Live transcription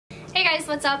Hey guys,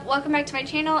 what's up? Welcome back to my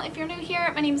channel. If you're new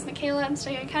here, my name is Micayla. I'm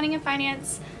studying accounting and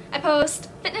finance. I post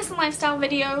fitness and lifestyle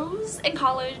videos and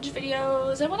college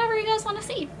videos and whatever you guys want to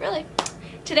see, really.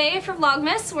 Today for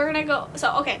Vlogmas, we're gonna go,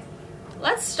 okay,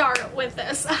 let's start with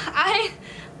this. I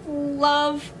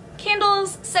love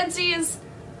candles, scentsies,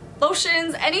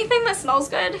 lotions, anything that smells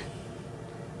good.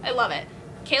 I love it.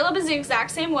 Caleb is the exact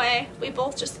same way. We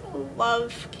both just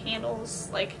love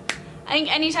candles. Like, I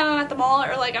think anytime I'm at the mall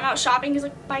or like I'm out shopping, he's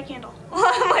like, buy a candle.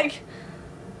 I'm like,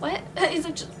 what? He's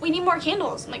like, we need more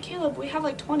candles. I'm like, Caleb, we have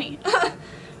like 20.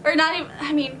 Or not even,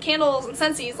 I mean, candles and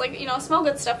scentsies, like, you know, smell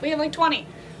good stuff. We have like 20.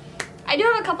 I do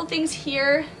have a couple things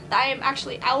here that I am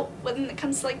actually out when it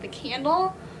comes to like the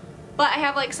candle, but I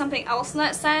have like something else in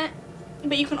that scent,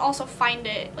 but you can also find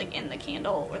it like in the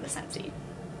candle or the scentsy.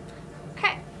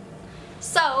 Okay,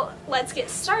 so let's get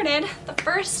started. The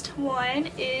first one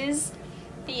is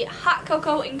the Hot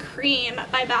Cocoa and Cream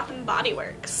by Bath & Body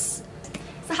Works.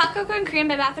 It's the Hot Cocoa and Cream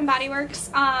by Bath & Body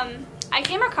Works. I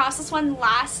came across this one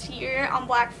last year on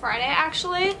Black Friday,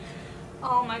 actually.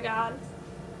 Oh my god.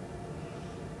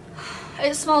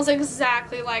 It smells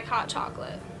exactly like hot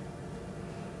chocolate.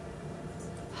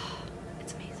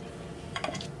 It's amazing.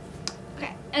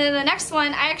 Okay, and then the next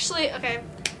one,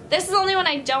 this is the only one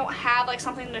I don't have like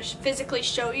something to physically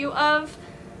show you of,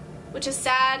 which is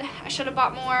sad. I should have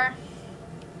bought more.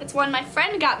 It's one my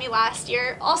friend got me last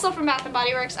year, also from Bath &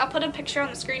 Body Works. I'll put a picture on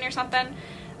the screen or something.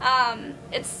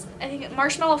 It's, I think,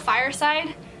 Marshmallow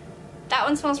Fireside. That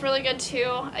one smells really good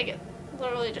too. It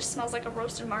literally just smells like a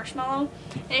roasted marshmallow.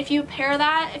 And if you pair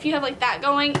that, if you have like that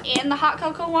going and the hot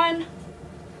cocoa one,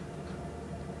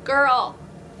 girl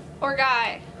or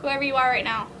guy, whoever you are right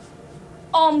now,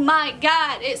 oh my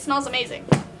god, it smells amazing.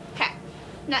 Okay,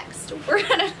 next we're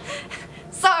gonna,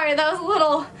 sorry, that was a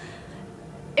little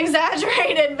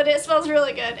exaggerated, but it smells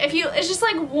really good. It's just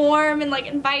like warm and like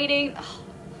inviting. Oh.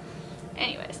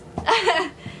 Anyways,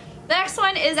 the next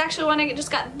one is actually one I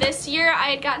just got this year.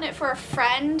 I had gotten it for a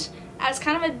friend as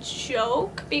kind of a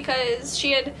joke because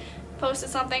she had posted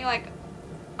something like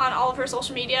on all of her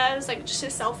social media. It was like just a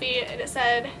selfie and it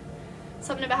said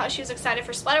something about how she was excited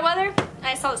for sweater weather. And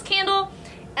I saw this candle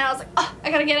and I was like, oh,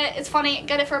 I gotta get it. It's funny.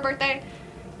 Get it for her birthday.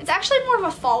 It's actually more of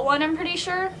a fall one, I'm pretty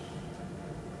sure.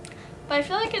 But I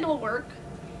feel like it'll work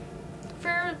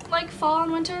for like fall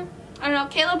and winter. I don't know.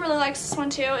 Caleb really likes this one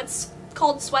too. It's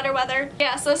called Sweater Weather.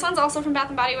 Yeah, so this one's also from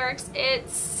Bath & Body Works.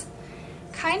 It's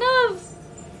kind of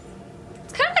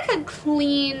like a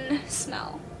clean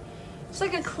smell. It's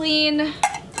like a clean,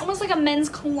 almost like a men's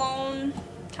cologne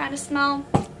kind of smell.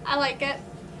 I like it.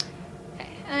 Okay,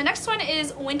 and the next one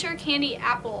is Winter Candy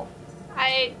Apple.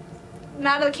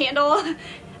 Not a candle.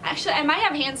 Actually, I might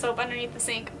have hand soap underneath the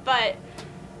sink, but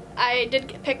I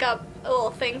did pick up a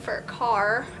little thing for a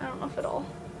car. I don't know if it'll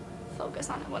focus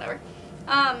on it, whatever.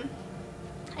 I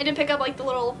did pick up like the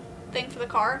little thing for the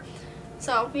car.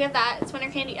 So we have that. It's Winter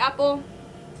Candy Apple.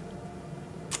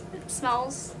 It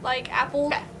smells like apple.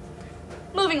 Okay,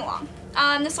 moving along.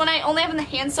 This one I only have in the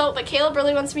hand soap, but Caleb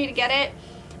really wants me to get it.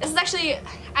 This is actually,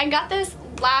 I got this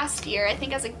last year, I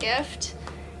think, as a gift.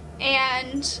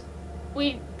 And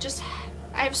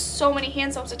I have so many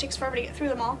hand soaps, it takes forever to get through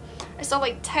them all. I still have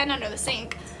like 10 under the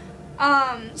sink.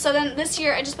 So then this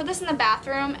year I just put this in the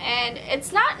bathroom, and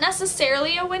it's not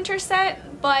necessarily a winter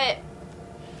scent, but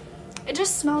it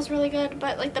just smells really good.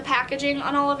 But like the packaging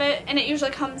on all of it, and it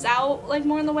usually comes out like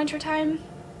more in the winter time,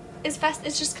 it's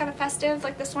just kind of festive.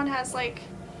 Like this one has like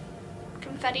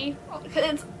confetti.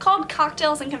 It's called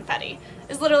Cocktails and Confetti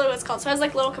is literally what it's called. So it has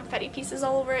like little confetti pieces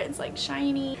all over it. It's like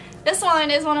shiny. This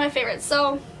one is one of my favorites.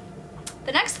 So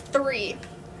the next three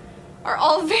are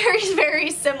all very,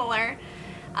 very similar.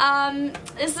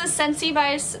 This is Scentsy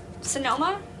by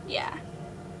Sonoma. Yeah.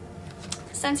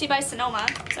 Scentsy by Sonoma.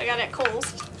 So I got it at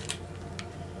Kohl's.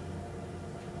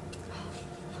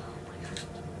 Oh my god.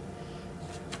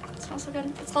 It smells so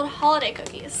good. It's called Holiday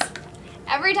Cookies.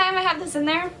 Every time I have this in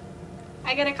there,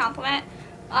 I get a compliment.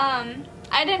 I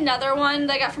had another one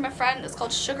that I got from a friend. It's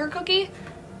called Sugar Cookie.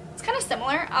 It's kind of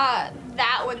similar.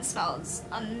 That one smells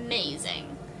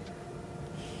amazing.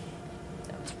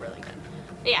 That was really good.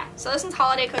 But yeah, so this one's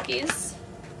Holiday Cookies.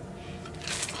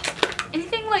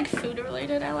 Anything like food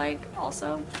related I like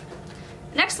also.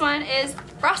 Next one is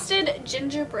Frosted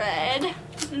Gingerbread.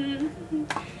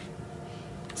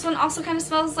 This one also kind of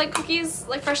smells like cookies,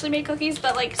 like freshly made cookies,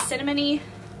 but like cinnamony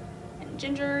and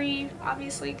gingery,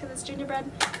 obviously, because it's gingerbread.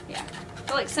 Yeah,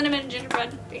 but like cinnamon and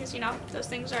gingerbread, because you know, those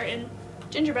things are in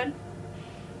gingerbread.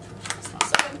 It smells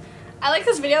so good. I like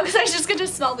this video because I just get to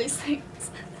smell these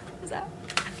things. Is that?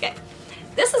 Okay.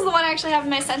 This is the one I actually have in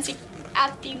my Scentsy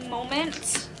at the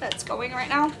moment that's going right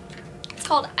now. It's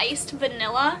called Iced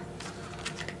Vanilla.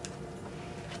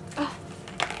 Oh.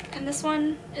 And this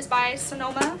one is by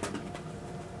Sonoma.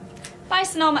 By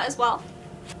Sonoma as well.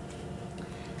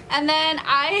 And then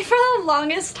I, for the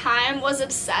longest time, was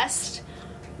obsessed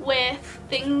with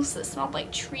things that smelled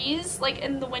like trees, like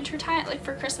in the winter time, like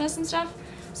for Christmas and stuff.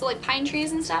 So like pine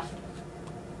trees and stuff.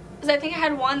 Because I think I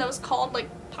had one that was called like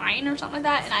Pine or something like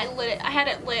that, and I lit it. I had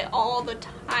it lit all the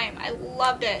time. I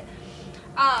loved it.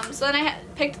 So then I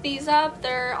picked these up.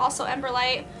 They're also Ember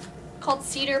Light, called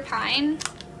Cedar Pine.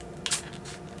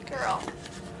 Girl,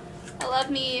 I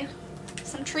love me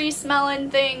some tree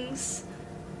smelling things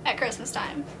at Christmas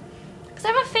time. Because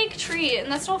I have a fake tree,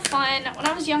 and that's no fun. When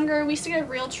I was younger, we used to get a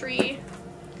real tree.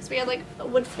 Because we had like a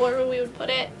wood floor where we would put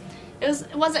it.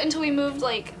 It wasn't until we moved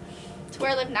like to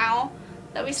where I live now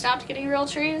that we stopped getting real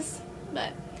trees.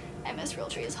 But I miss real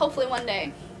trees. Hopefully one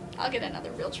day I'll get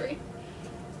another real tree.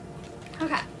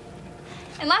 Okay.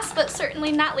 And last but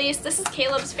certainly not least, this is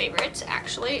Caleb's favorite,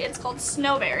 actually. It's called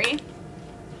Snowberry.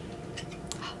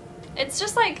 It's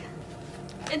just like,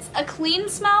 it's a clean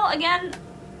smell. Again,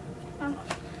 I don't know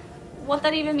what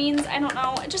that even means. I don't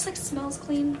know. It just like smells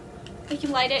clean. Like you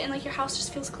light it and like your house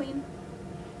just feels clean.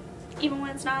 Even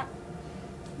when it's not.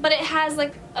 But it has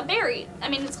like a berry. I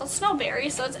mean, it's called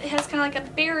Snowberry, so it has kind of like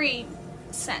a berry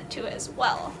scent to it as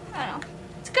well. I don't know.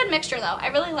 It's a good mixture though. I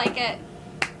really like it.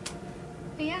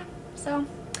 But yeah, so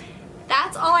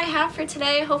that's all I have for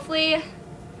today. Hopefully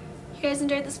you guys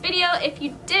enjoyed this video. If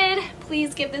you did,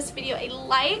 please give this video a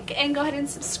like and go ahead and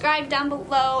subscribe down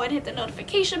below and hit the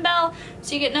notification bell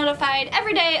so you get notified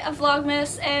every day of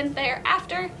Vlogmas and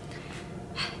thereafter.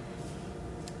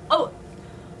 Oh,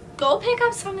 go pick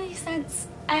up some of these scents.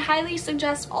 I highly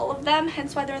suggest all of them,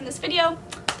 hence why they're in this video.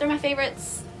 They're my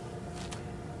favorites.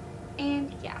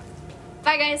 And yeah.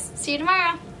 Bye guys. See you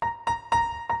tomorrow.